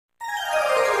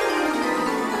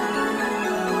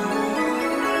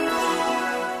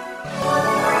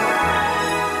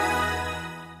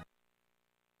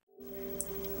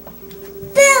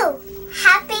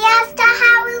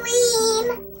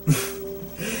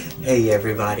Hey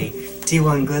everybody,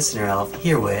 T1 Glistener Elf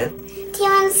here with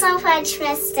T1 Sunfudge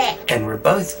Mystic. And we're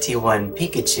both T1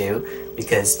 Pikachu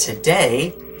because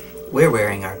today we're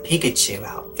wearing our Pikachu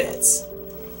outfits.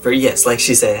 For yes, like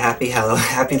she said, happy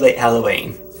late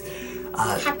Halloween.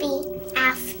 Happy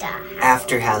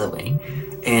after Halloween.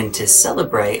 And to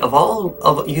celebrate,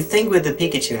 you think with the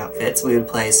Pikachu outfits we would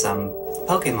play some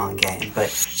Pokemon game, but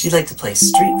she'd like to play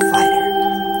Street Fighter.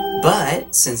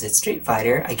 But since it's Street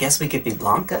Fighter, I guess we could be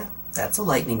Blanka. That's a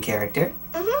lightning character.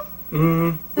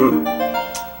 Normal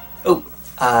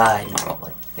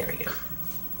play. There we go.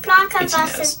 Blanka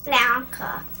versus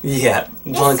Blanka. Yeah,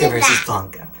 Blanka versus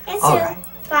Blanka. Alright.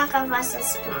 Blanka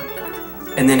versus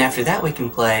Blanka. And then after that we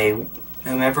can play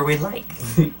whomever we'd like.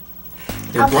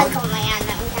 I'll play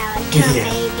Commander.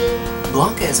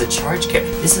 Blanka is a charge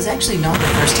character. This is actually not the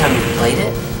first time we've played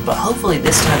it, but hopefully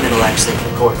this time it'll actually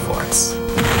record for us.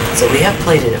 So we have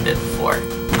played it a bit before.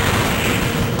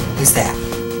 Who's that?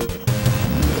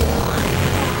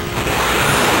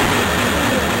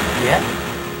 Yeah.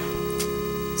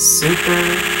 Super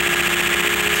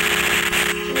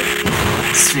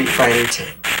Street Fighter 2.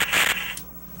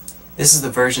 This is the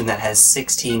version that has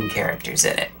 16 characters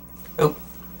in it. Oh.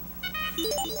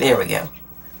 There we go.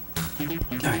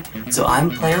 Alright, so I'm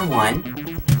player 1,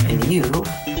 and you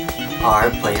are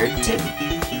player 2.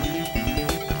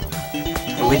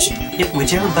 And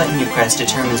whichever button you press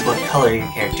determines what color your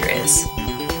character is.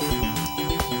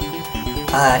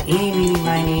 Eeny, meeny,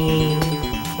 miny...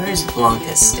 Where's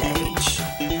Blanka's stage?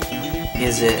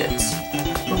 Is it...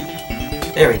 Oh,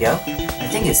 there we go. I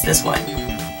think it's this one.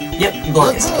 Yep,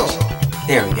 Blanka's stage.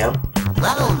 There we go.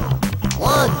 Round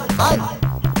 1, fight!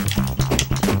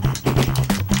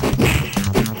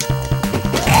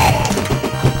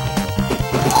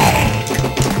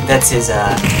 That's his,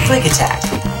 quick attack.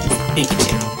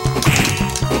 Pikachu.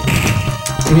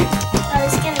 I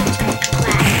was gonna try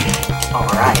flash.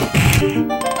 Alright.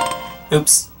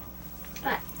 Oops.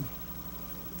 What?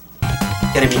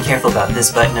 Gotta be careful about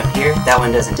this button up here. That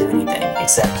one doesn't do anything,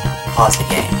 except pause the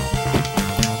game.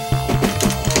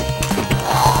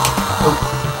 Oh.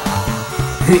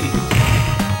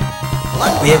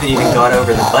 We haven't even gone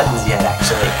over the buttons yet,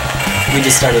 actually. We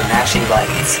just started mashing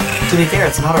buttons. To be fair,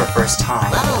 it's not our first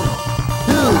time.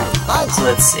 Alright, so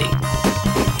let's see.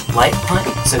 Light punch,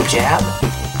 so jab,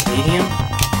 medium,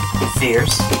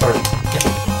 fierce, or... Yep.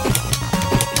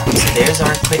 Alright, so there's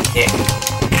our quick kick.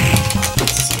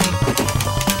 Let's see.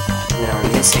 And then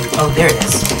we're missing... Oh, there it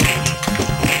is.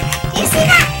 You see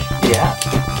that? Yeah.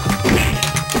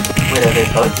 Wait, are they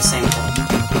both the same thing?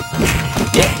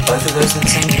 Yep, both of those are the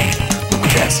same thing.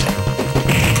 Interesting.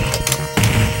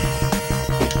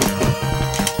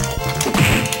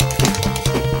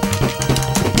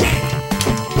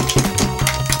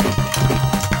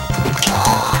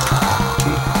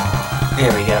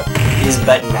 There we go. He's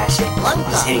button mashing.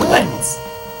 He's hitting buttons.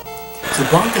 So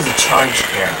Blanka's a charge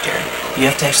character. You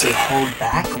have to actually hold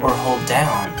back or hold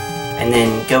down, and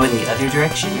then go in the other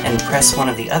direction and press one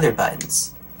of the other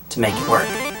buttons to make it work.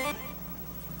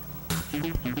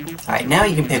 Alright, now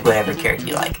you can pick whatever character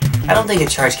you like. I don't think a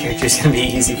charge character is going to be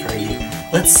easy for you.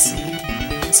 Let's see.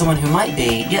 Someone who might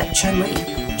be, yeah,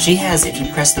 Chun-Li. She has, if you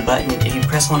press the button, if you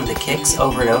press one of the kicks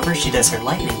over and over, she does her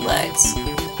lightning legs.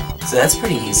 So that's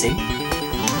pretty easy.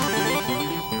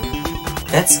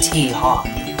 That's T-Hawk.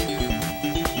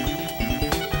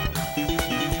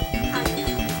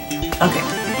 Okay.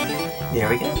 There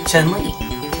we go. Chun-Li.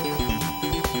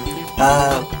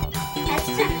 That's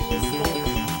Chun-Li's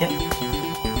stage. Yep.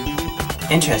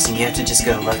 Interesting, you have to just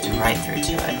go left and right through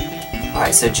to it.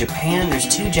 Alright, so Japan, there's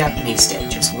 2 Japanese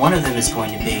stages. One of them is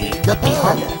going to be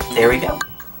Honda. There we go.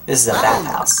 This is a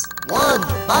bathhouse. 1,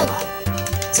 fight!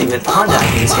 See, with Honda, I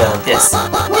can just go like this.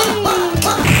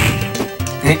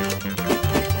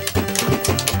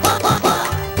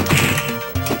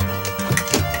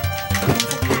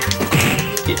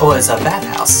 Oh, it's a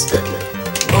bathhouse.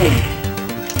 Oh.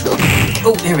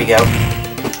 Oh, there we go.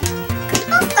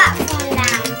 Both got fallen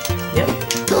down. Yep.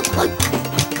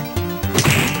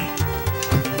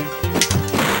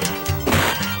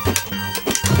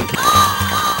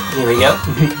 There we go.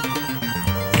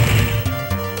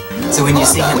 So when you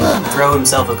see him throw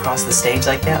himself across the stage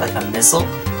like that, like a missile,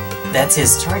 that's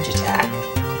his charge attack.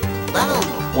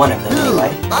 One of them,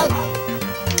 anyway.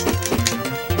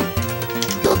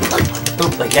 Oh,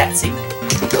 like that, see?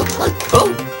 Oh!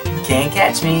 Can't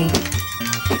catch me!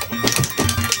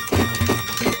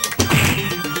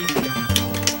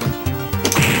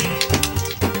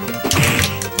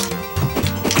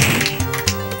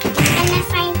 And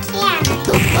if I can,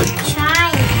 I'm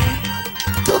trying.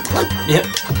 Yep.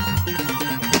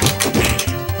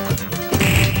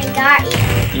 I got got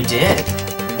you. You did.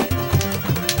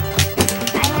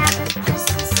 I haven't pressed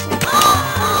this yet.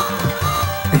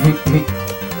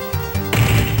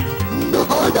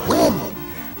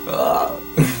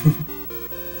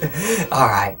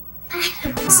 Alright.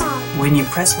 When you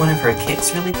press one of her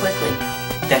kicks really quickly,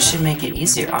 that should make it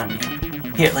easier on you.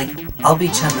 Here, like, I'll be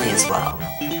Chun-Li as well.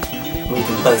 We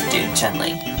can both do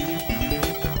Chun-Li.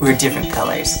 We're different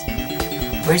colors.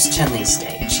 Where's Chun-Li's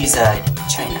stage? She's,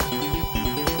 China.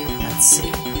 Let's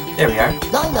see. There we are.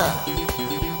 China.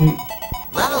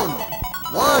 Round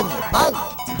 1, fight.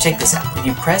 Check this out. If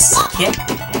you press kick,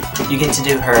 you get to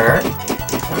do her...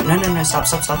 No, stop.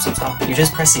 You're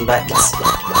just pressing buttons.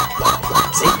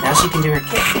 See? Now she can do her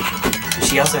kick.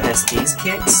 She also has these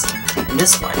kicks, and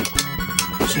this one.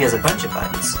 She has a bunch of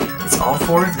buttons. It's all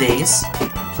 4 of these,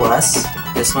 plus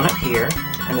this one up here,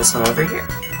 and this one over here.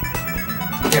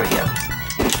 There we go.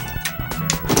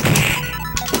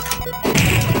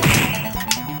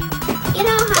 You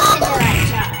know how to do that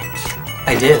charge.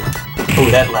 I do. Oh,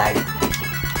 that lag.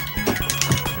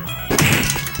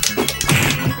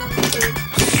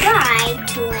 Try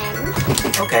to win.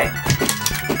 Okay.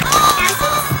 As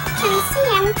you can see,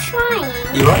 I'm trying.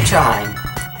 You are trying.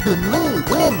 Chun-Li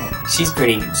win. She's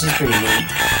pretty neat.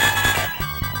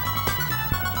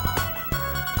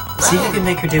 See if you can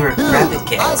make her do her rapid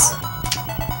kicks.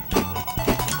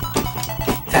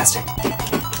 Faster.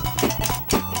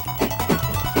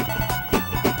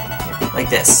 Like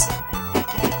this.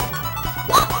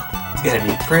 It's gotta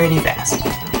be pretty fast. I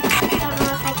don't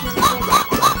know if I can do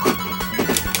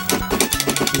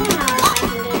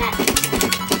that.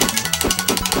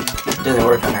 It doesn't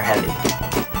work on her heavy.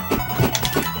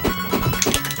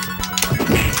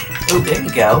 Oh, there you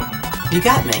go. You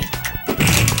got me.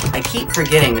 I keep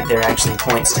forgetting that there are actually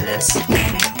points to this.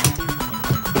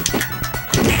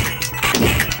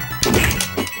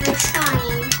 I'm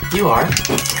trying. You are.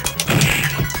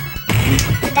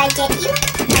 Did I get you?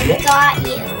 I Yep. got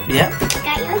you. Yep. I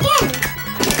got you again.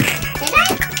 Did I?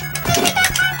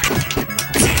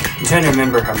 I'm trying to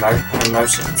remember her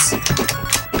motions.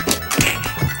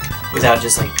 Without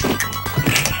just like...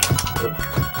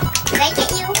 Did I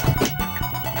get you?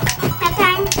 That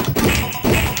time?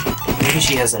 Maybe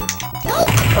she has a...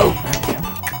 Oh, there we go.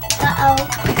 Uh-oh.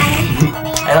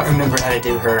 I don't remember how to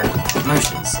do her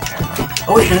motions, apparently.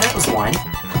 Oh wait, no, that was one.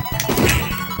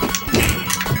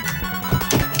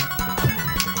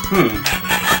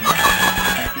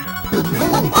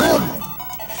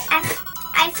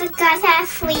 I forgot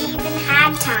if we even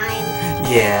had time.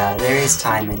 Yeah, there is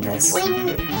time in this.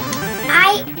 When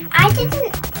I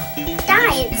didn't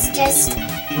die, it's just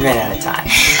Ran out of time.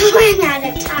 ran out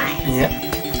of time. Yep. I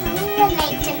would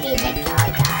like to be the claw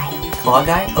guy. Claw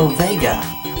guy? Oh, Vega.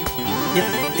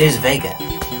 Yep, there's Vega.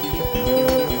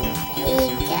 Ooh,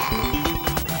 Vega.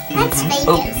 That's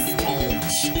Vega's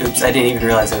stage. Oops, I didn't even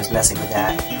realize I was messing with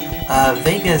that.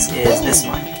 Vega's is this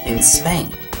one, in Spain,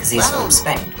 because he's from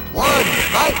Spain. 1,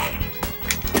 fight.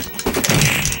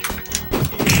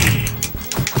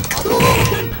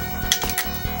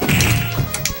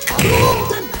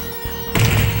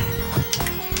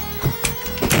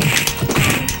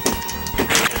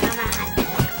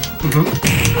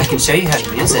 I can show you how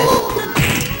to use it.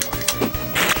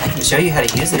 I can show you how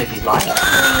to use it if you'd like.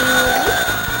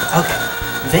 Okay,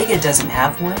 Vega doesn't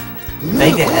have one.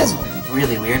 Vega has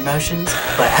really weird motions,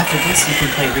 but after this you can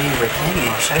play Ryu and Dhalsim and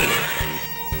I'll show you.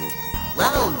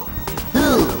 Round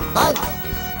 2, fight.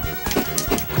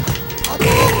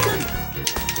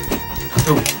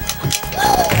 Ooh.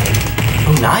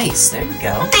 Oh, nice. There you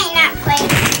go. I might not play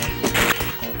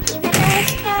either of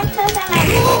those characters. I might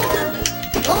play them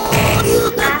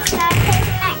after I play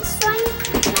the next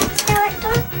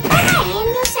character. I am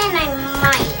just saying I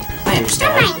might. I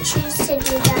understand. I might choose to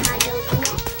do the Hadouken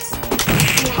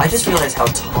next. I just realized how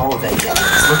tall Vega is.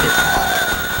 Look at that.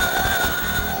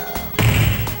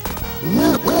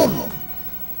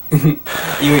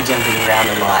 You were jumping around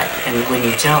a lot, and when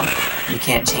you jump, you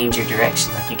can't change your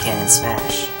direction like you can in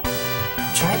Smash.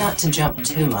 Try not to jump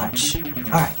too much.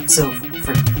 Alright, so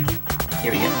for...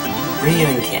 Here we go. Ryu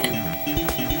and Ken.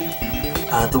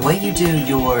 The way you do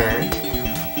your...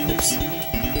 Oops.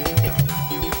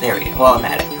 There we go. While I'm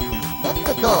at it.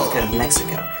 Let's go to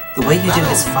Mexico. The way you do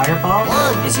his fireball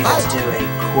is you have to do a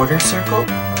quarter circle,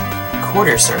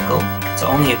 so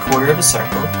only a quarter of a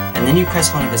circle, and then you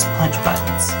press one of his punch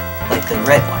buttons, like the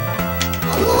red one.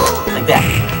 Like that.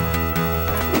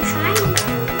 I'm trying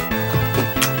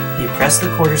to. You press the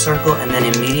quarter circle, and then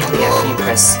immediately after you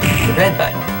press the red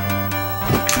button.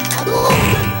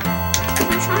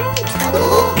 I'm trying to.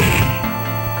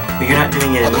 But you're not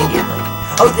doing it immediately.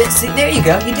 Oh, see, there you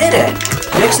go, you did it!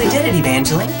 You actually did it,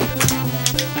 Evangeline.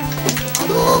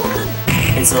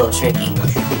 It's a little tricky.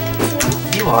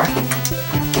 You are.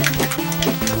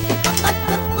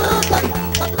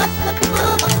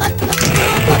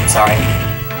 Oops, sorry.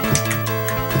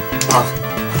 Oh,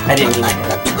 I didn't mean to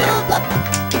interrupt you there.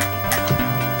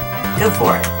 Go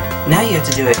for it. Now you have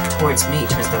to do it towards me,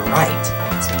 towards the right.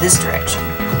 So this direction.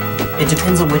 It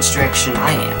depends on which direction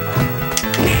I am.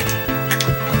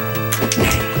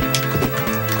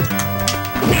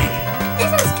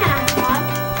 This is kind of hard.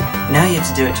 Now you have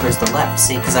to do it towards the left,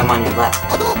 see, because I'm on your left.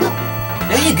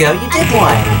 There you go, you did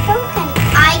one!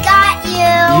 I got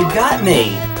you! You got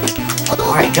me!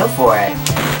 Alright, go for it.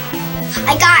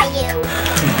 I got you!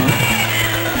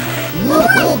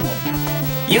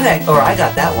 You had, or I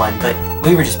got that one, but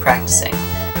we were just practicing.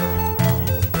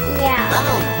 Yeah.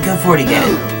 Go for it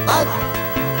again.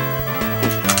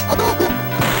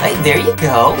 Hey, there you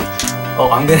go! Oh,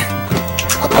 I'm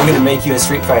gonna make you a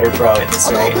Street Fighter pro at this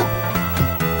rate.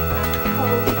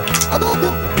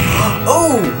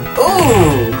 Oh!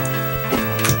 Oh!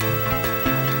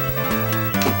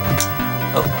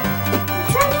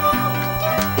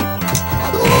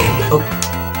 Oh,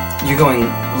 you're going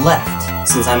left,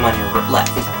 since I'm on your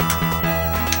left.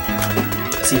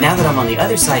 See, now that I'm on the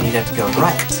other side, you'd have to go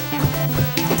right.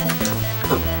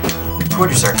 Oh,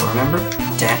 quarter circle, remember?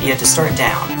 Down, you have to start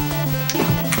down.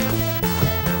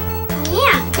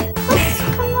 Yeah.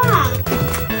 Come on.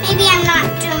 Maybe I'm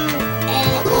not doing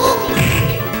it.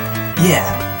 Yeah.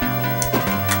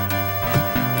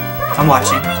 I'm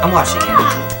watching you.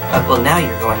 Well, now you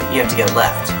have to go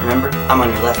left. Remember? I'm on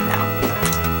your left now.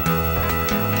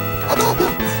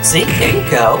 See? There you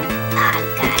go. I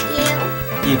got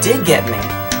you. You did get me.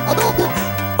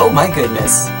 Oh my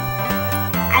goodness.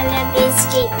 I'm gonna be a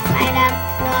Street Fighter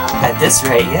pro. At this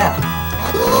rate, yeah.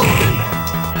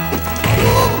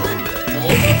 Did you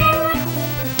do that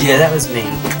one? Yeah, that was me.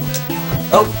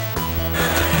 Oh.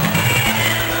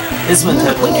 This one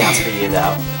totally counts for you,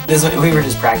 though. This one, we were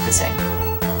just practicing.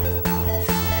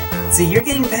 See, you're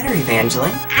getting better,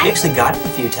 Evangeline. You actually got it a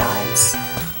few times.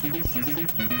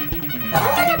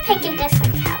 I'm gonna pick a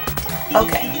different character.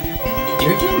 Okay.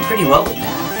 You're doing pretty well with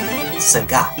that.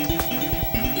 SEGA.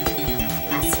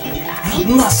 Muscle guy.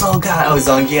 Muscle guy! Oh,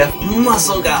 Zangief.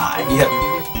 Muscle guy! Yep.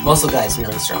 Muscle guy is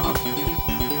really strong.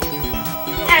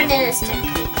 I'll do the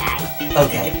stretchy guy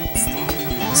Okay.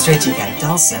 instead. Stretchy guy,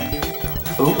 Dhalsim.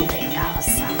 Ooh.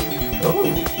 Awesome.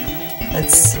 Ooh.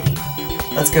 Let's see.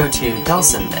 Let's go to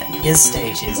Dhalsim then. His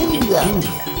stage is in India.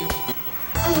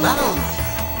 Round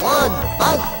 1,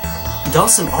 fight!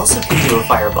 Dhalsim also can do a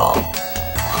fireball.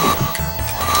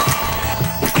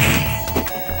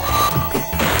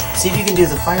 See if you can do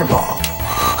the fireball.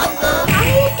 How do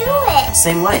you do it?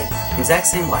 Same way. Exact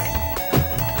same way.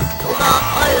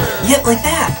 Yep, like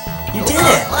that! You did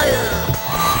it!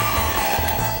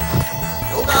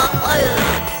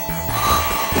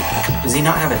 Does he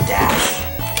not have a dash?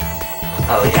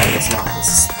 Oh yeah, I guess not.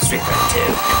 This is Street Fighter 2.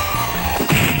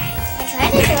 Try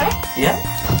to do it. Yep.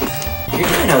 You're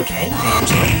doing okay,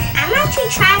 Evangeline. I'm actually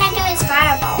trying to do his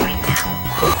fireball right now.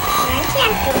 And I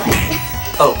can't do it.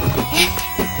 Oh.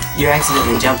 You're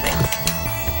accidentally jumping.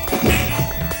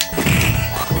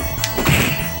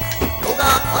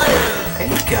 There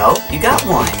you go. You got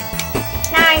one.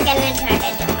 Now I'm gonna try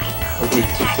to do my Oh, dude.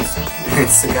 attack swing.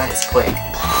 It's the guy is quick.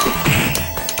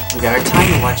 We got our time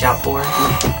to watch out for. I'm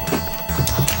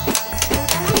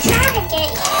gonna try to get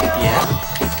you. Yeah.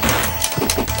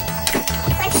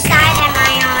 Which side am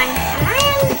I on? Am I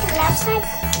on the left side?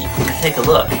 You take a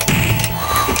look.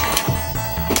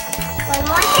 One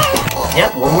more hit.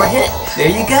 Yep, one more hit. There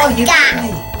you go. You Got beat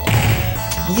me.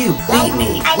 You beat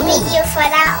me. I beat you for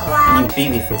that You one. beat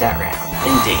me for that round.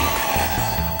 Indeed.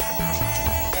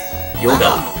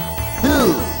 Yoga.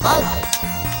 2, fight!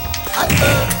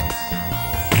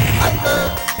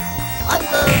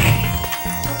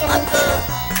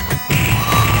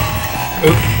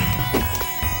 Oop.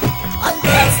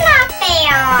 That's not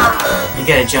fair. You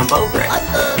gotta jump over it.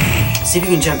 See if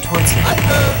you can jump towards me.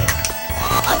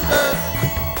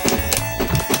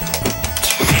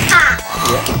 Ha.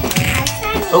 Yep. I'm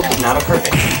trying to Oh, get not a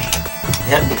perfect.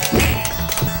 Yep.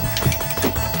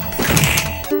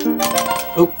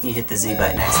 Oop, you hit the Z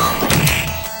button accidentally.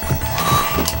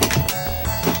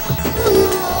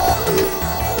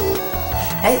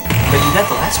 Hey, but you got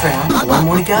the last round. One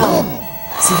more to go.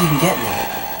 See if you can get me.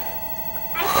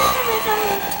 I thought there was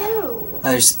only 2.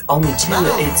 There's only 2.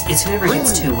 It's whoever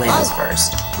gets 2 wins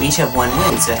first. We each have 1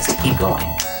 win, so it has to keep going.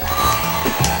 We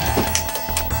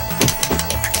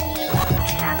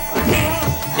have 1 win.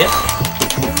 Yep.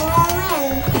 1 more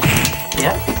win.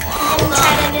 Yep. And then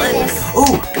try to do this.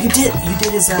 Ooh, you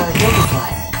did his yoga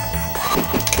flying.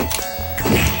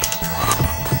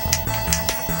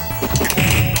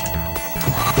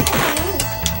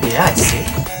 Yeah, I see.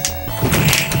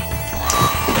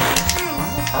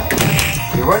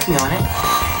 You're working on it.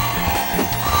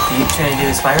 Are you trying to do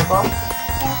his fireball?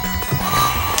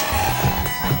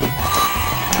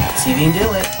 See if you can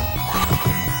do it.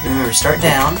 Remember, start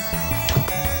down.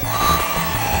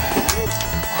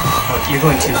 Oh, you're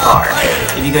going too far.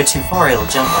 If you go too far, it'll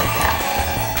jump like that.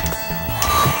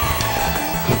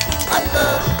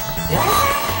 Yeah.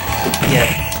 Yeah.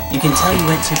 You can tell you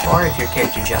went too far if your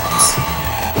character jumps.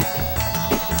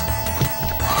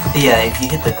 Yeah, if you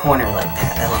hit the corner like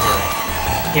that, that'll do it.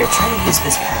 Here, try to use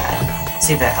this pad.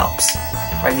 See if that helps.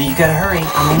 Right, but you gotta hurry.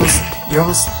 You're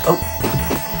almost, oh.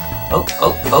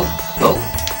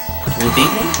 Can you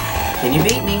beat me? Can you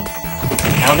beat me?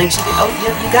 I don't think she did. Oh,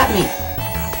 yep, you got me.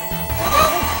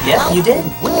 Yep, you did.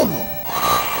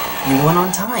 You won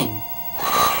on time.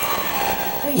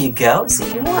 There you go.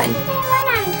 See, you won.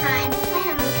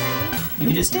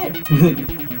 You just did.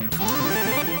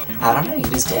 I don't know, you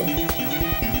just did.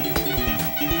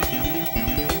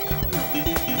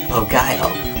 Oh, Guile.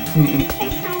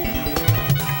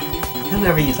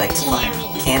 Whoever you'd like to find.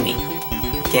 Cammy.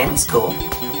 Cammy's cool.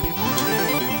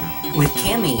 With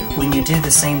Cammy, when you do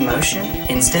the same motion,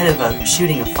 instead of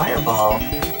shooting a fireball,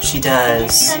 she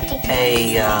does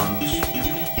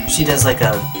she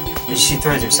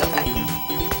throws herself at you.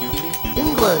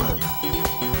 England.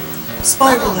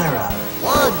 Spiral arrow.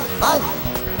 Oh,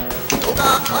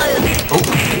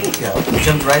 there you go. You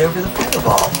jumped right over the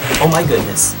fireball. Oh my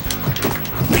goodness.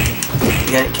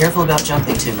 You gotta be careful about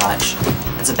jumping too much.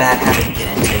 That's a bad habit to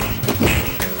get into.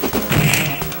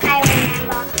 I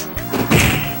remember.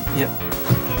 Yep.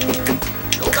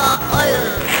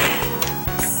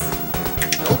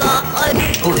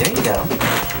 Oh, there you go.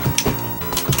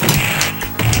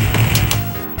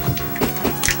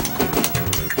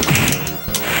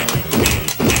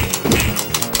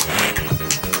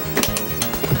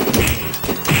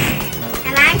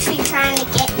 I'm actually trying to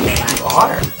get you up. You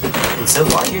are. And so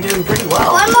far, you're doing pretty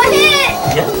well. One more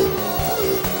hit! Yep.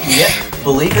 Yep.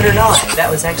 Believe it or not, that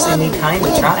was actually me kind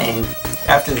of trying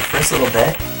after the first little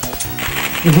bit.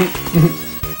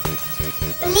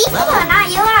 Believe it or not,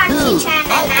 you are actually trying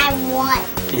and I won.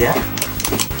 Yeah.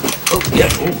 Oh, yeah.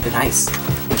 Oh, nice.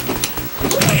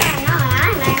 Believe it or not,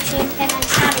 I'm actually gonna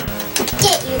try to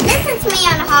get you. This is me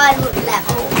on hard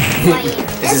level for you.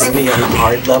 This is me on a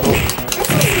hard level. This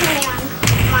is me on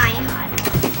my hard.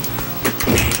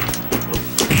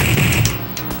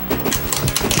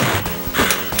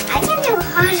 I can do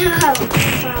harder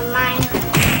for my hard.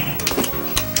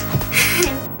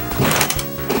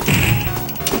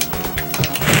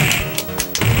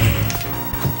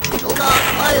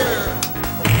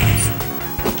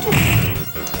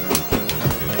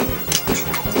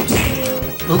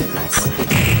 Oh, nice.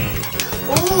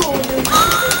 Ooh.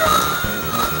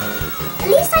 At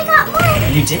least I got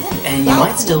one. You did, and you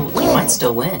might still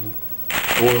win.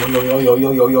 Yo yo yo yo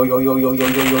yo yo yo yo yo yo yo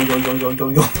yo yo yo yo yo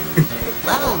yo.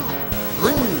 Round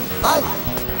 3, fight.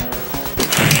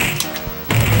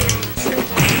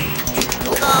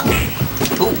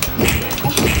 Ooh,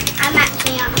 I'm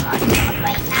actually on hard mode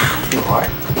right now. you are.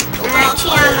 I'm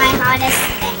actually on my hardest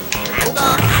thing. I'm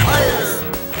actually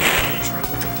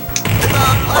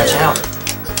Watch out.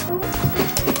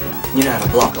 You know how to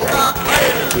block,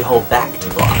 right? You hold back to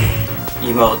block.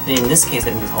 In this case,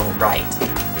 that means hold it right.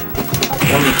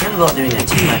 Don't be careful about doing that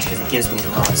too much because it gives me a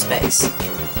lot of space.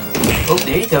 Oh,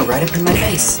 there you go, right up in my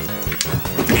face.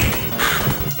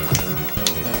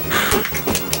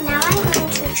 Now I'm going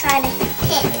to try to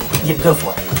hit Yep, go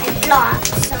for it. and block.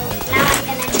 So now I'm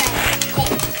going to try to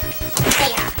hit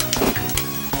there.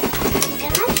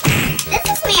 This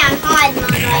is me on hard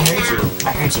mode right now.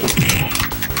 I heard you.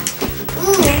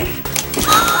 Ooh.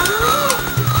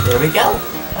 There we go.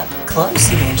 Up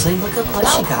close, Evangeline. Look how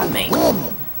close you got me.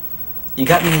 You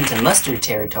got me into mustard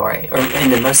territory, or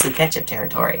into mostly ketchup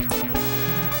territory.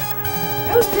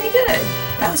 That was pretty good.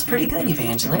 That was pretty good,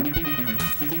 Evangeline. Do you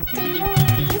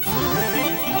believe it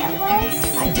was?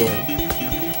 I did.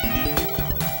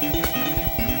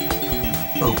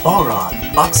 Oh, Balrog,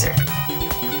 boxer.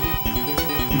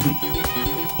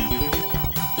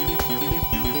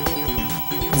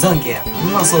 Zangief,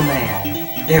 muscle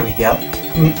man. There we go.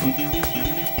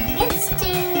 Let's do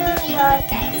your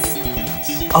guys'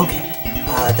 stage. Okay,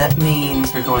 that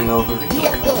means we're going over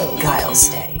here. Guile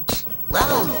stage.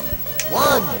 Round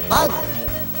 1, fight.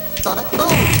 Sonic boom.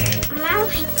 Now I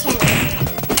can.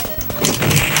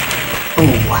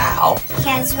 Oh, wow. He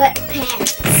has wet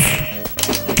pants.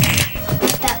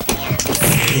 The pants.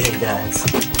 Yeah, he does.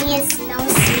 He has no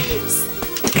sleeves.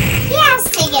 He has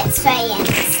to get straight in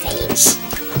the stage.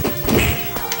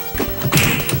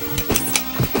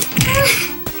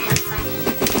 I'm funny.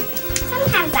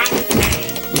 Sometimes I'm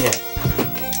funny. Yeah.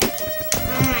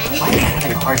 Why am I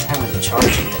having a hard time with the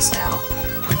charging this now?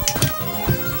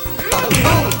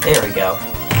 There we go.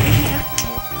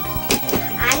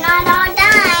 I'm not all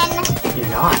done. You're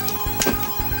not.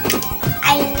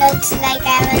 I looked like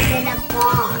I was in a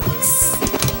box.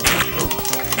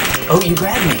 Oh, you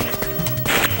grabbed me.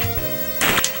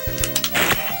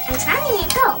 I'm trying to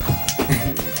go.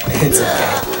 It's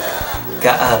okay.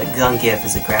 Zangief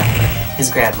is a grappler. His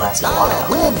grab lasts a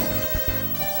while.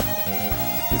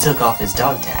 He took off his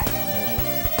dog tag.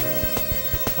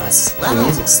 But the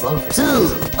music's slow for some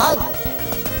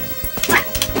reason.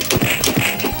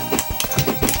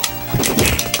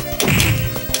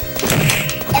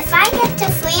 If I get to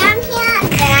flee on here,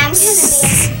 then I'm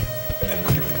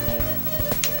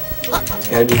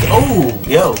gonna be. Gotta be. Oh,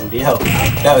 yo.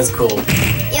 That was cool.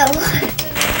 Yo.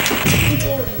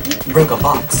 Dude. Broke a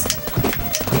box.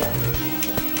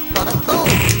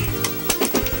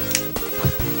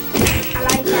 I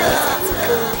like how it's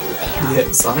boom in there.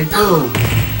 Yeah, Sonic Boom.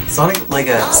 Sonic, like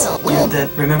a.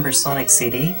 Remember Sonic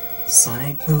CD?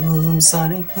 Sonic Boom,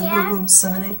 Sonic Boom, Yeah.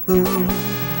 Sonic Boom.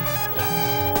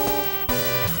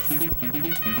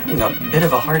 I'm having a bit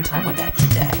of a hard time with that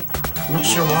today. I'm not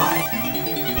sure why.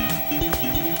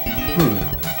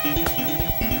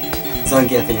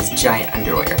 Zangief in his giant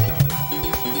underwear.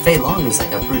 Fei Long is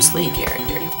like a Bruce Lee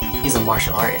character. He's a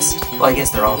martial artist. Well, I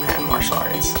guess they're all kind of martial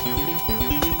artists.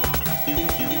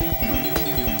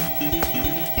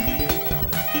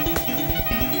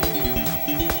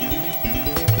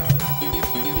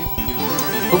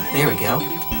 Oh, there we go.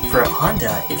 For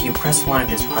Honda, if you press one of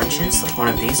his punches, like one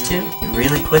of these two,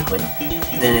 really quickly,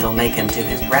 then it'll make him do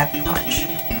his rapid punch.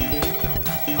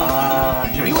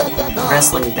 Here we go.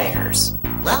 Wrestling Bears.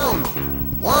 Round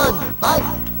 1,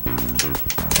 fight!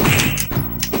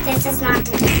 This is not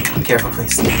the. Be careful,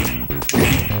 please.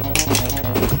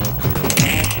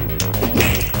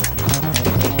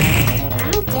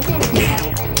 I'm getting it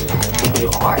though. You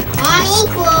are. I'm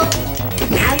equal.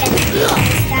 I'll get the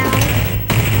pieces down.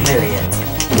 There he is.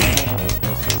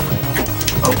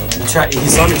 Oh, you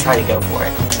saw me try to go for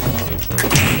it.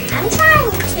 I'm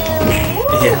trying to.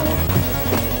 Yeah.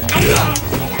 I can't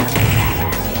get out of that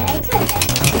round. I couldn't.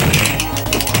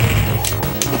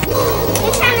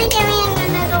 You're trying to get me in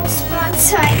a little spot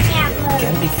so I can't You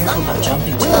gotta move. be careful about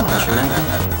jumping too much, remember?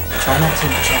 Try not to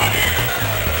jump.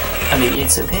 I mean,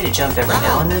 it's okay to jump every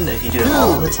now and then, but if you do it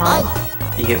all the time,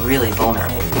 you get really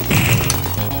vulnerable.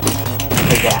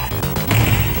 Like that.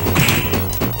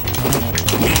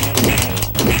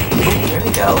 Oh, there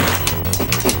we go.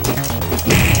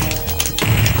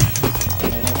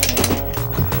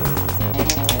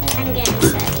 I'm getting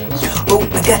ready. Oh,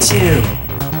 I got you!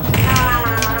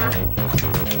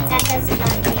 That doesn't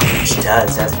look good. She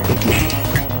does, doesn't it?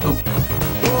 Oh,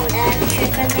 that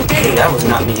trick was a Oh, good that was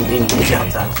not me meaning to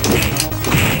jump up.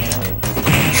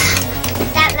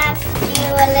 That left you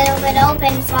a little bit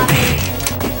open for me.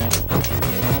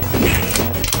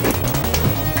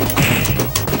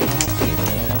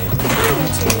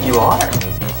 You are.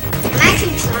 I'm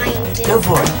actually trying to. Go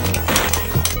for it.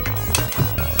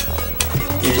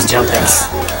 You're just jumping.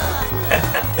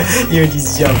 You're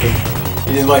just jumping.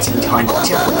 You're just watching Tanya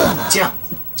jump.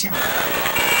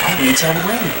 Why do we each have a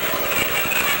win?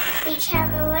 Each have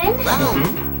a win? Round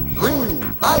 3,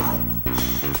 fight!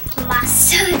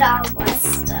 Mustard or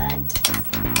mustard.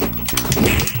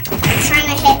 I'm trying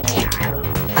to hit the arm.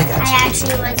 I got I you.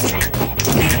 actually was trying to hit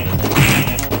it.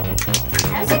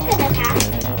 That was a good attack.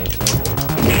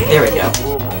 There we go.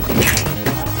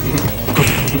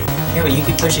 Here, you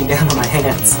keep pushing down on my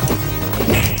hands.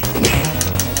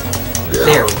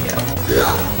 There we go.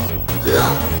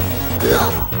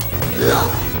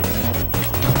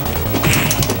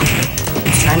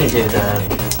 He's trying to do the...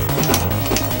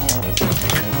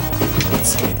 let's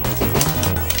see.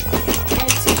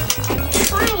 I'm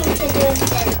trying to do the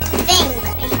thing,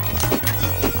 but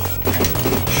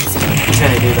He's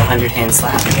trying to do the 100-hand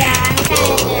slap. yeah, I'm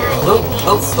trying to do the 100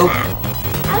 Oh. slap.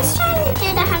 I was trying to do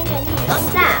the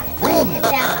 100 slap.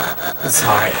 It's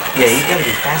hard. Yeah, you gotta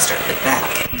be faster like that.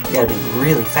 You gotta be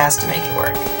really fast to make it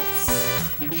work.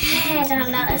 I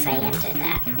don't know if I can do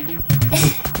that.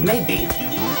 Maybe.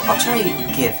 I'll try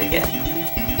GIF again.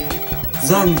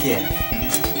 Zangief.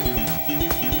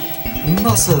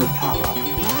 Muscle power.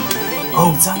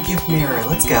 Oh, Zangief mirror.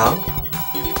 Let's go.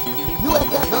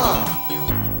 USSR!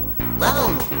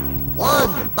 Round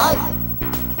 1, fight!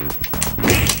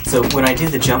 So when I do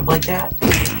the jump like that,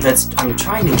 I'm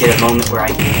trying to get a moment where I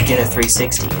can get a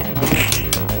 360 in.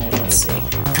 Let's see.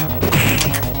 Alright.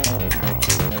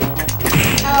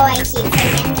 Oh, I keep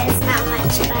thinking there's not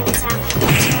much buttons on my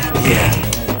controller. Yeah.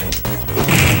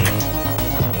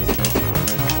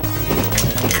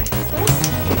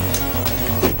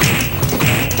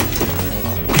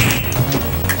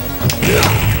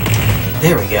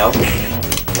 There we go.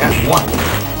 Got one.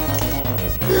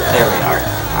 There we are.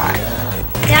 Alright.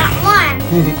 Got one.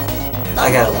 I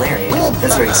got a lariat.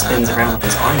 That's where he spins around with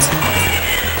his arms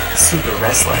out. Super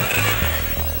wrestler.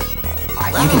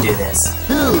 Alright, you can do this.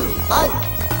 Oop.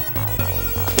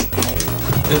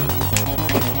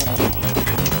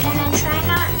 Gonna try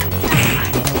not to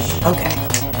punch. Okay.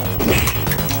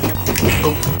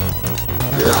 Oh.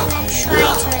 I'm gonna try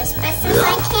to as best as I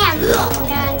can. I'm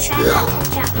gonna try not to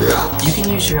jump. You can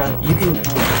use your you can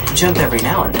jump every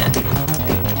now and then.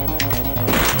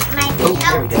 Might be Oh,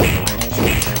 there we go.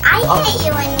 I hit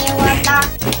you when you were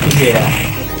blocking. Yeah.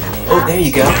 Oh, there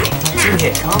you go.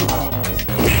 Two-hit combo.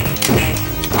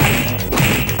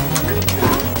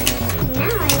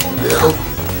 Oh.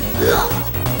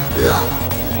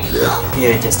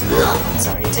 Yeah, just a minute. I'm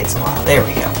sorry, it takes a while. There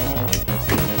we go.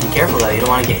 Be careful though, you don't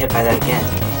want to get hit by that again.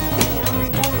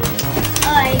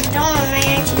 I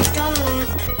actually don't.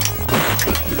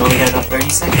 You've only got about 30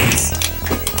 seconds.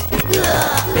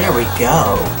 There we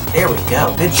go. There we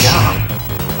go. Good job.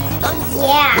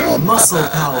 Yeah. Muscle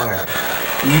power.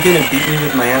 You gonna beat me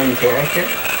with my own character?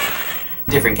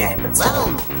 Different game, but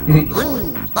still.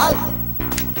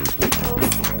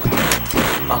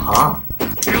 Uh-huh.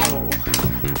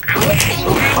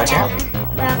 Watch out.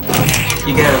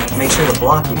 You gotta make sure to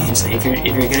block eventually. If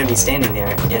you're gonna be standing there,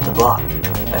 you have to block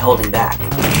by holding back.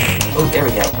 Oh, there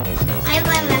we go. I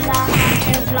remember how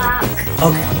to block.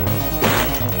 Okay.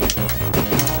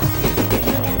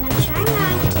 I'm gonna try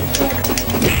not to get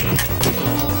any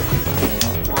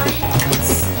more hits.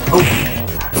 Oh,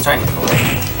 I was trying to pull it.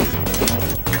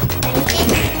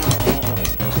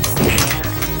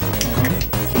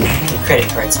 The credit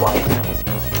card swipe.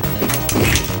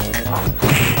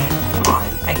 Come on,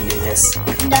 I can do this.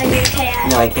 No, you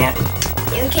can't. No, I can't.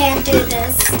 You can't do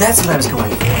this. That's what I was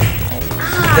going for.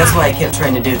 That's why I kept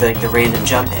trying to do the random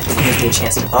jump ins. It gives me a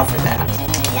chance to buffer that.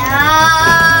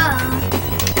 Yeah.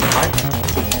 What?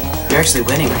 You're actually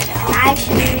winning right now. I'm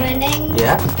actually winning.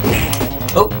 Yeah?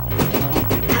 Oh,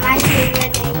 I'm actually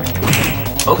winning.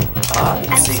 oh,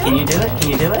 let's see, can you do it? Can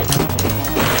you do it?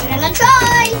 I'm gonna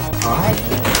try. Alright.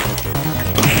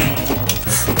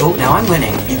 Oh, now I'm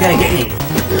winning. You gotta get me.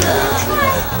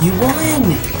 You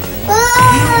won! Oh!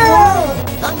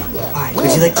 Alright,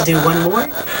 would you like to do one more?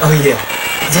 Oh yeah.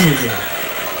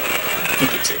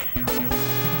 Pikachu.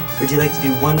 Would you like to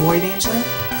do one more, Evangeline?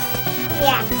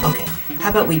 Yeah. Okay. How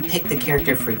about we pick the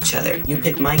character for each other? You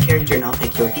pick my character and I'll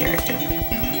pick your character.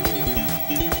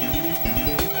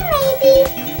 Maybe.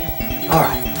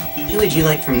 Alright. Who would you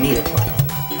like for me to play?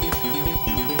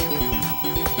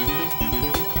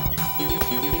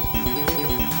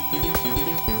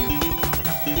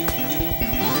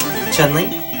 Chun-Li?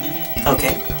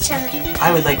 Okay. Chun-Li.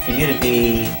 I would like for you to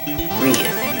be Ryu.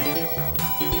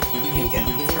 Here you go.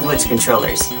 Which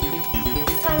controllers? For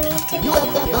me to be you?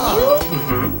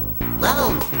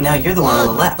 Mm-hmm. Now you're the one on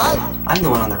the left. I'm the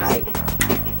one on the right.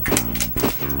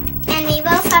 And we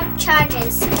both have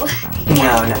charges.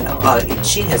 No.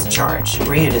 She has a charge.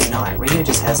 Ryu does not. Ryu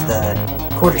just has the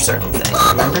quarter circle thing,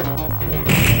 remember?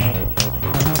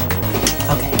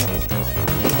 Okay.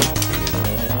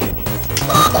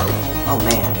 Oh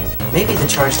man. Maybe the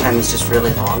charge time is just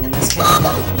really long in this game?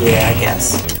 Yeah, I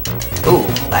guess. Ooh,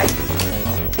 like...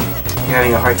 You're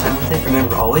having a hard time with it?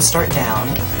 Remember, always start down.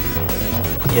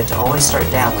 You have to always start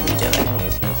down when you do it.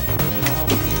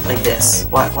 Like this.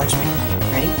 Watch me.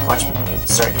 Ready? Watch me.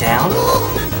 Start down.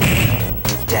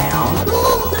 Down.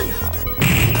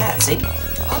 Yeah, see?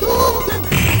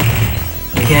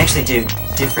 You can actually do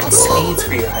different speeds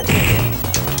for your Hadouken.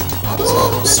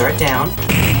 So, start down,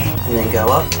 and then go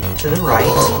up to the right.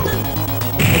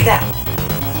 Like that.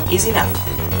 Easy enough.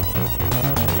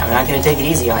 I'm not going to take it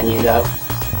easy on you, though.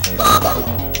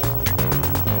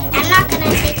 I'm not gonna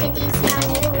take it easy on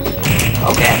you either.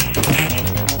 Okay.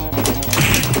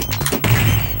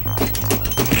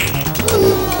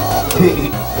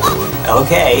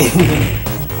 Okay.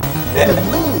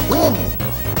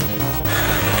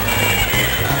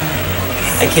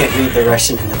 I can't read the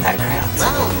Russian in the background.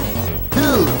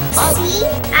 See?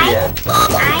 I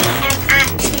am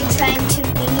actually trying to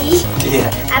be... Yeah.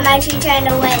 I'm actually trying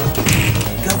to win.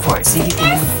 Go for it. See if you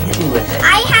can hit me with it.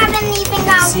 I haven't even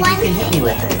got See if one you can hit me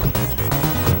with it.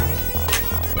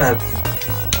 No.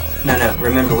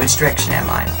 Remember, which direction am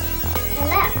I? The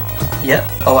left. Yep.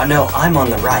 Oh, no, I'm on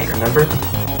the right, remember?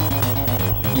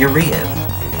 You're Ryu.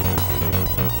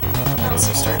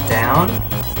 So start down.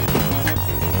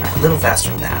 Alright, a little faster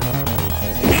than that.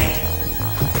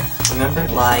 Remember,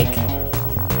 like...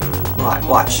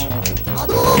 Watch.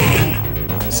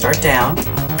 Start down.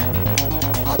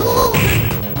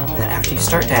 Then after you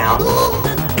start down,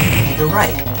 you go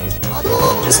right.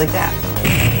 Just like that.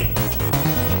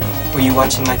 Were you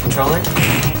watching my controller?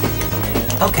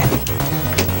 Okay.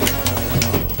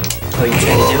 Oh, you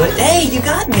trying to do it? Hey, you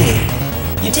got me!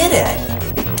 You did it!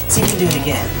 See if you can do it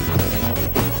again.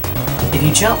 If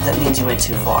you jump, that means you went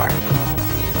too far.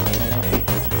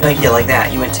 Yeah, like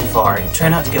that. You went too far. Try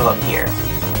not to go up here.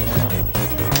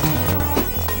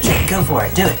 Okay, go for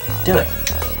it. Do it. Do it.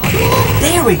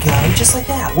 There we go! Just like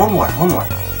that. One more. One more.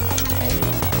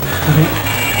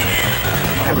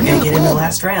 Alright, we're gonna get into the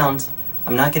last round.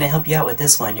 I'm not gonna help you out with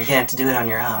this one. You're gonna have to do it on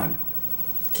your own.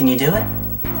 Can you do it?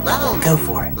 Go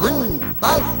for it.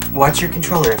 Watch your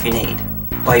controller if you need,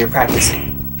 while you're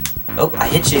practicing. Oh, I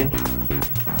hit you.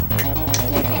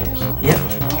 You hit me. Yep.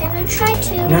 I'm gonna try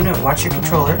to. No, watch your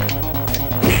controller.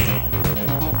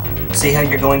 See how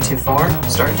you're going too far?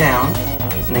 Start down,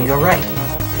 and then go right.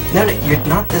 No, you're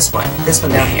not this one. This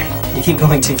one down here. You keep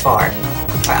going too far.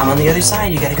 Alright, I'm on the other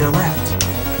side. You gotta go left.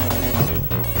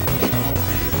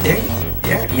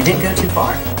 There, you didn't go too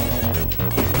far.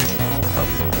 Oh.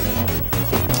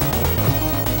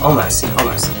 Almost. What am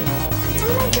I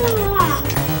doing wrong?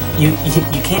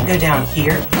 You can't go down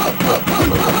here.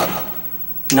 Look.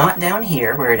 Not down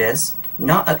here where it is.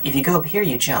 Not up. If you go up here,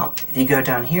 you jump. If you go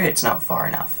down here, it's not far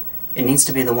enough. It needs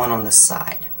to be the one on the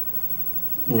side.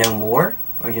 No more,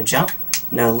 or you'll jump.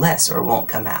 No less, or it won't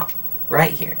come out.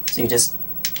 Right here. So you just...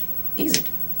 Easy.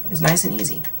 It's nice and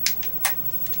easy.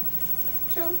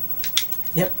 So,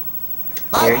 Yep.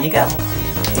 There you go.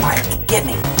 Alright, get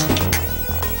me.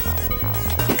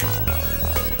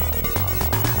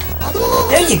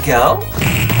 There you go.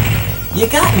 You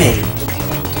got me. you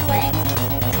didn't do it.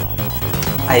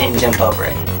 I didn't jump over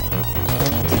it.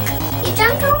 You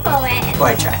jumped over it. Boy,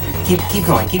 I tried. Keep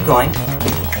going. I'm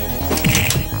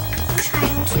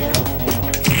trying to.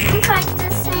 I'm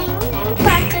practicing.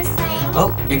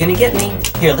 Oh, you're gonna get me.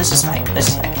 Here, let's just fight.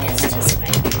 It's just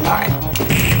right.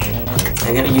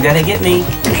 Alright. You gotta get me.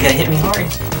 You gotta hit me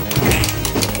hard.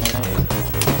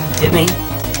 Hit me.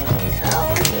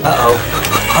 Uh-oh.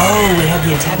 Oh, we have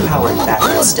the attack power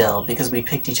backwards still, because we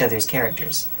picked each other's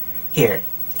characters. Here,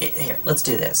 let's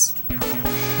do this.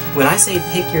 When I say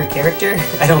pick your character,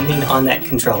 I don't mean on that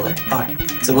controller. Alright,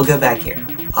 so we'll go back here.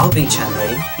 I'll be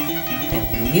Chun-Li,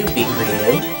 and you be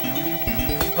Ryu.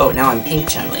 Oh, now I'm pink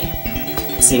Chun-Li.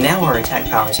 See, now our attack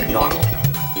powers are normal.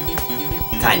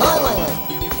 Kind of.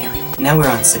 There we go. Now we're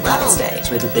on SEGA stage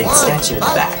with a big statue in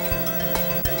the back.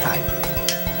 Alright.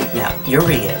 Now, you're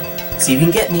Ryu. See if you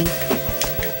can get me.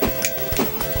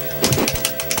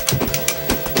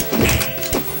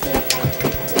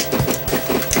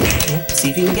 Yep, see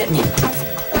if you can get me. Of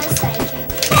course I can.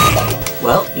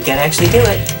 Well, you gotta actually do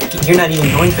it. You're not even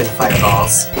going for the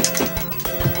fireballs.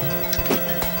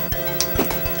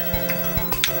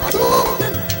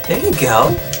 There you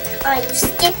go. Oh, you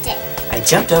skipped it. I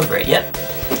jumped over it, yep.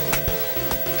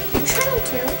 I'm trying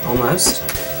to. Almost.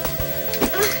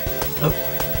 Oh,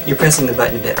 you're pressing the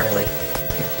button a bit early.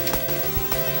 Here.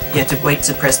 You have to wait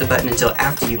to press the button until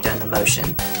after you've done the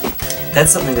motion.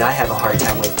 That's something that I have a hard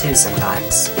time with too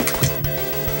sometimes.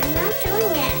 I'm not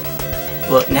doing it.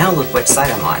 Well, now look which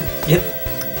side I'm on. Yep.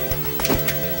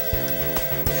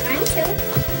 I'm trying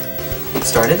to.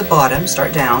 Start at the bottom,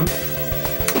 start down.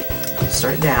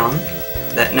 Start down.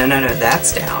 No,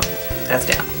 that's down. That's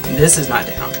down. This is not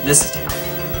down. This is down.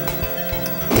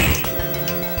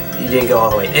 You didn't go all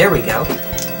the way. There we go.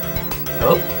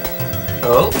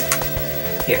 Oh.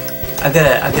 Here. I've got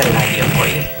an idea for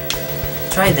you.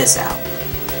 Try this out.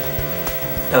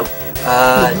 Oh,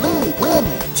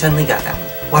 Chun-Li got that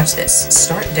one. Watch this.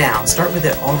 Start down. Start with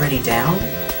it already down.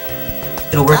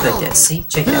 It'll work like this. See?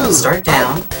 Check it out. Start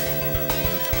down.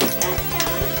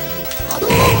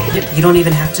 Yep, you don't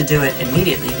even have to do it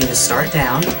immediately. You can just start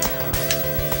down.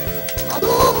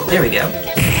 There we go.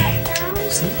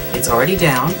 See? It's already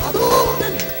down.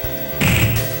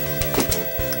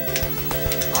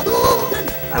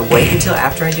 I wait until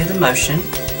after I do the motion,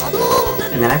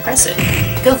 and then I press it.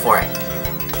 Go for it.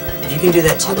 If you can do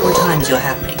that 2 more times, you'll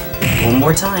have me. 1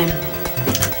 more time.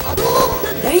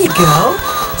 There you go.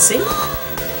 See?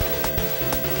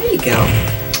 There you go.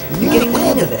 You're getting the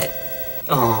hang of it.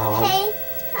 Aww. Hey,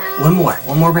 One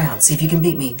more round. See if you can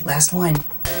beat me. Last one.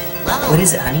 What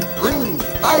is it, honey?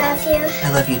 I love you.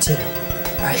 I love you too.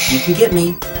 Alright, you can get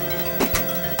me.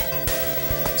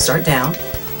 start down.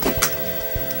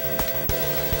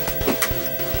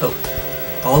 Oh,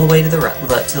 all the way to the right,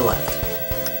 to the left.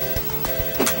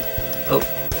 Oh,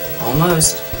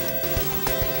 almost.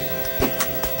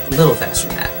 A little faster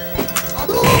than that.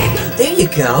 There you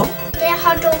go. The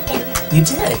Hadouken. You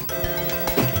did.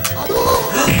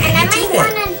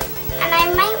 And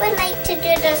I might would like to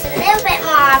do those a little bit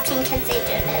more often because they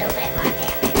do a little bit more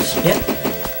damage.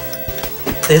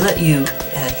 Yep. They let you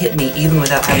hit me even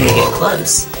without having to get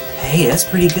close. Hey, that's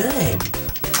pretty good.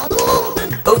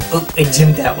 Oh, I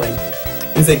jumped that one.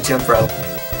 It's like jump rope.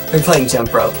 They're playing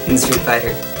jump rope in Street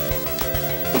Fighter.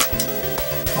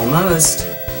 Almost.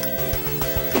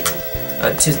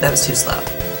 That was too slow.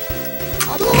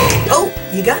 Oh,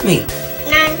 you got me.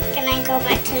 Now I'm gonna go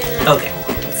back to the normal Okay.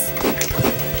 ones.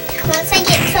 Once I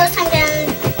get close,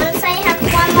 once I have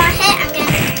one more hit, I'm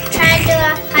gonna try to do a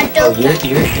Oh,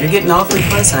 Hadouken. you're getting awfully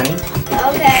close, honey.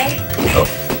 Okay. Oh,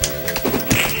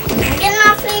 I'm getting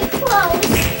awfully close.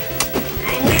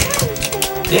 I'm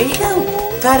trying to. there you go.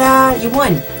 Ta-da! You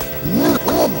won.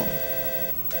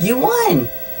 You won.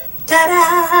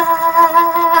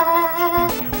 Ta-da!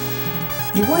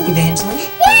 You won, Evangeline.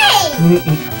 Yay!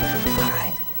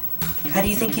 Alright. How do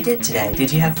you think you did today?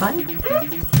 Did you have fun?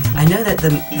 I know that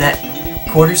that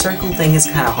quarter circle thing is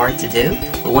kind of hard to do,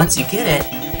 but once you get it,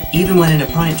 even when an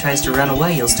opponent tries to run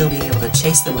away, you'll still be able to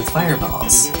chase them with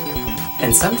fireballs.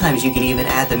 And sometimes you can even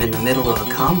add them in the middle of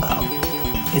a combo.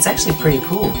 It's actually pretty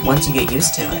cool once you get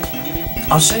used to it.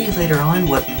 I'll show you later on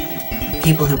what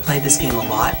people who play this game a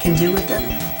lot can do with them,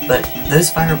 but those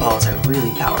fireballs are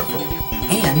really powerful.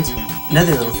 And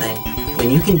another little thing, when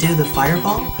you can do the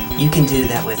fireball, you can do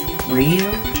that with Ryu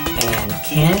and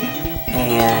Ken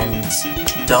and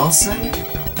Dhalsim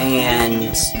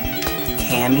and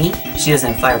Cammy. She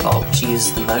doesn't have fireball, but she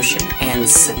uses the motion. And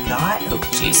Sagat, oh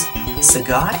jeez,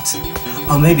 Sagat?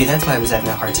 Oh, maybe that's why I was having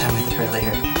a hard time with it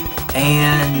earlier.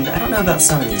 And I don't know about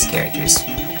some of these characters.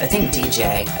 I think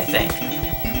DJ, I think.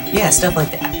 Yeah, stuff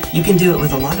like that. You can do it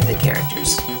with a lot of the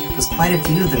characters, because quite a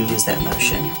few of them use that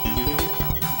motion.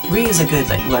 Ryu's a good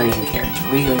learning character,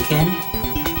 Ryu and Ken,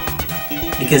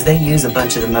 because they use a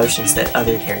bunch of the motions that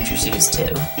other characters use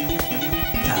too.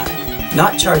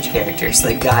 Not charge characters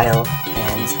like Guile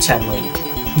and Chun-Li.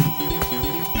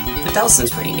 But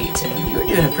Dhalsim's pretty neat too. You were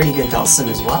doing a pretty good Dhalsim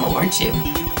as well, weren't you?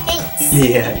 Thanks.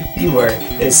 Yeah, you were.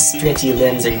 Those stretchy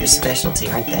limbs are your specialty,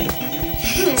 aren't they?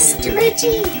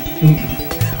 Stretchy.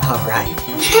 Alright.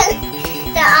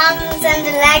 The arms and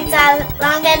the legs are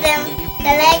longer than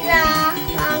the legs are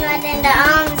longer than the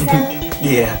arms and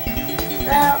Yeah.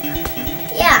 well,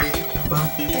 yeah. Well,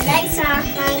 The legs are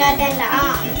longer than the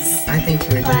arms. I think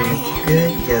you were doing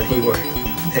good. Yeah, you were.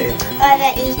 They are. Or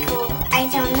they're equal. I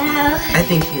don't know. I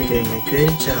think you're doing a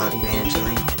good job,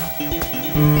 Evangeline.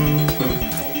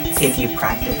 If you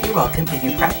practice, you're welcome. If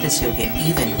you practice, you'll get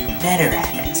even better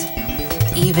at it.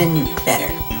 Even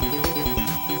better.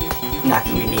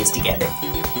 Knocking your knees together.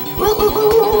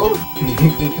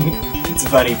 It's a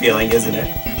funny feeling, isn't it?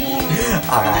 Yeah.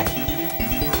 Alright.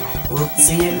 We'll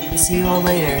see you all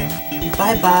later.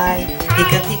 Bye-bye.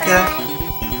 Pika pika.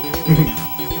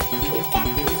 Pika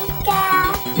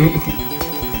pika.